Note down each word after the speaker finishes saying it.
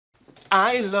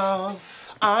I love.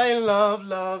 We're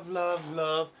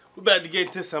about to get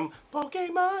into some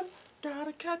Pokemon.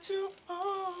 Gotta catch you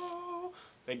all.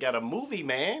 They got a movie,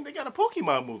 man. They got a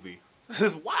Pokemon movie. This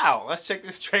is wow. Let's check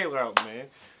this trailer out, man.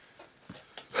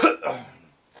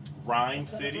 Rhyme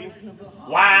City.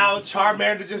 Wow,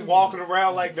 Charmander just walking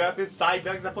around like nothing.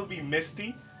 Psyduck, is that supposed to be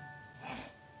Misty?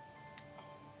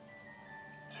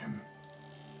 Tim,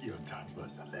 your dad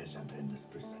was a legend in this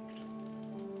precinct.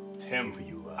 Tim.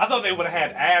 I thought they would have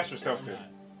had Ash or something.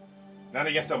 Now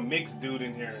they got some mixed dude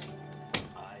in here.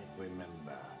 I remember.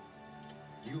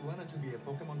 You wanted to be a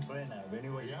Pokemon trainer when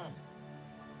you were young.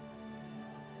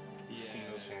 Yeah,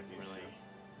 it didn't really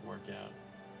work out.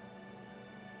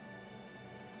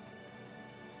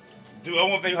 Dude, I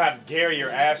wonder if they have Gary or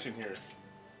Ash in here.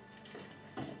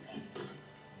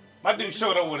 My dude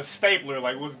showed up with a stapler,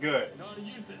 like, what's good? Know how to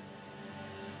use this.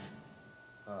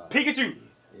 Pikachu!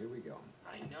 Here we go.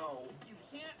 I know. You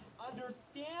can't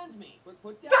understand me. But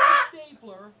put down the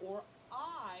stapler or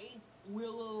I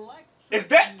will electrocute. Is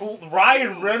that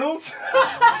Ryan Reynolds?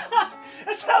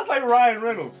 That sounds like Ryan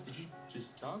Reynolds. Did you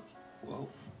just talk? Whoa.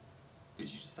 Did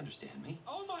you just understand me?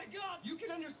 Oh my God! You can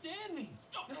understand me.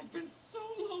 Stop. I've been so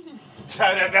lonely.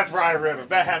 That's Ryan Reynolds.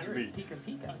 That has to be. Pika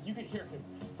Pika. You can hear him,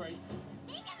 right?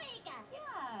 Pika Pika!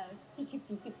 Yeah, Pika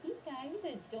Pika Pika, he's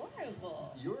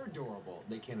adorable. You're adorable.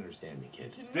 They can't understand me,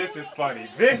 kid. This is funny.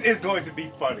 This is going to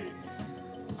be funny.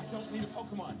 I don't need a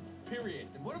Pokemon. Period.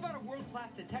 And what about a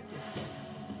world-class detective?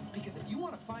 Because if you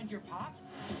want to find your pops,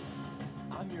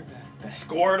 I'm your best bet.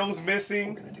 Squirtle's We're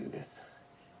missing. gonna do this.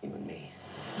 You and me.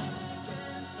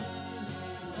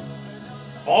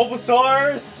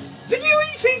 Bulbasaur's.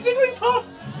 Jiggly, you see Jigglypuff?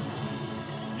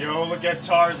 Yo, look at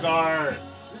Charizard.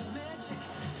 There's magic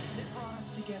that brought us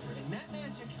together, and that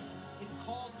magic is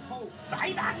called hope.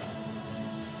 Psyduck.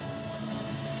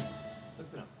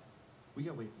 Listen up. We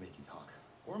got ways to make you talk.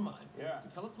 Or mime. Yeah. So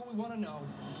tell us what we want to know.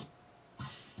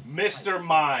 Mr.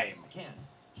 Mime. I can.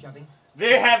 Shoving.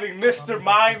 They're having Mr.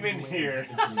 Mime in here.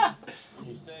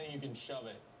 You're saying you can shove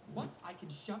it. What? I can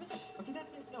shove it? Okay,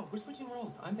 that's it. No, we're switching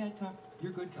roles. I'm bad cop.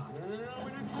 You're good cop. No, we're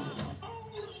not.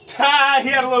 Ha! He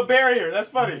had a little barrier. That's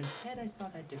funny. Instead, I saw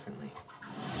that differently.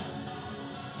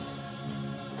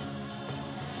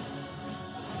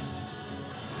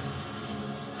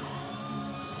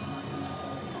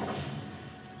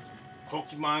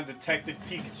 Pokemon Detective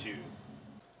Pikachu.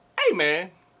 Hey, man.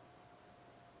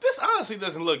 This honestly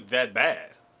doesn't look that bad.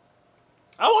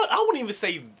 I wouldn't even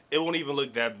say it won't even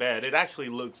look that bad. It actually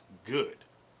looks good.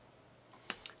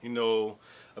 You know,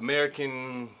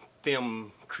 American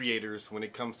film creators, when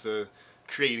it comes to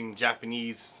creating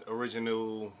Japanese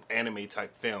original anime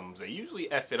type films, they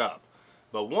usually F it up.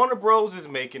 But Warner Bros. Is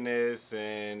making this,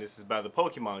 and this is by the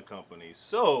Pokemon Company.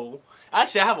 So,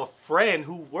 actually, I have a friend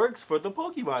who works for the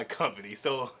Pokemon Company.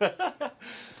 So,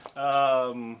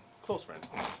 close friend.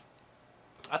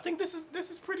 I think this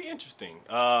is pretty interesting.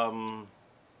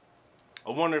 I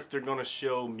wonder if they're gonna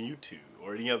show Mewtwo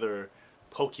or any other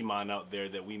Pokemon out there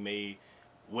that we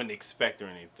wouldn't expect or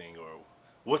anything, or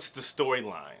what's the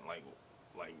storyline? Like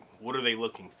what are they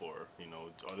looking for? You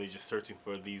know, are they just searching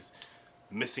for these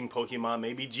missing Pokemon?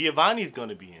 Maybe Giovanni's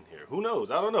gonna be in here. Who knows?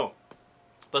 I don't know.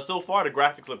 But so far the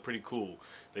graphics look pretty cool.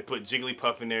 They put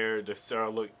Jigglypuff in there. The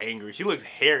Sarah look angry. She looks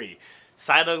hairy.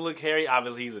 Psyduck look hairy.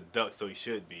 Obviously he's a duck, so he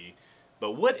should be.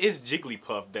 But what is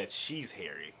Jigglypuff that she's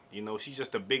hairy? You know, she's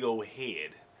just a big old head.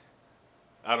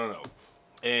 I don't know.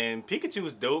 And Pikachu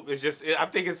is dope. It's just, I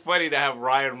think it's funny to have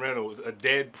Ryan Reynolds, a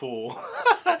Deadpool.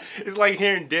 It's like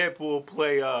hearing Deadpool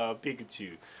play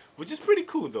Pikachu, which is pretty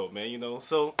cool though, man. You know,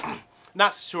 so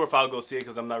not sure if I'll go see it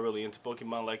because I'm not really into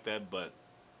Pokemon like that, but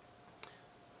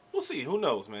we'll see. Who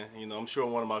knows, man? You know, I'm sure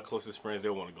one of my closest friends,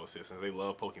 they'll want to go see it since they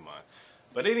love Pokemon.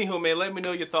 But anywho, man, let me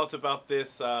know your thoughts about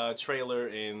this trailer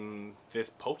and this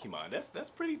Pokemon. That's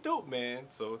pretty dope, man.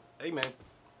 So, hey, man.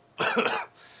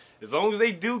 As long as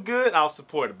they do good, I'll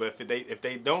support it. But if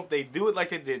they don't, they do it like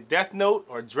they did Death Note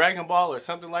or Dragon Ball or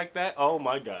something like that. Oh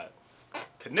my God,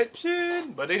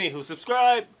 connection. But anywho,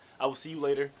 subscribe. I will see you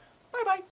later. Bye bye.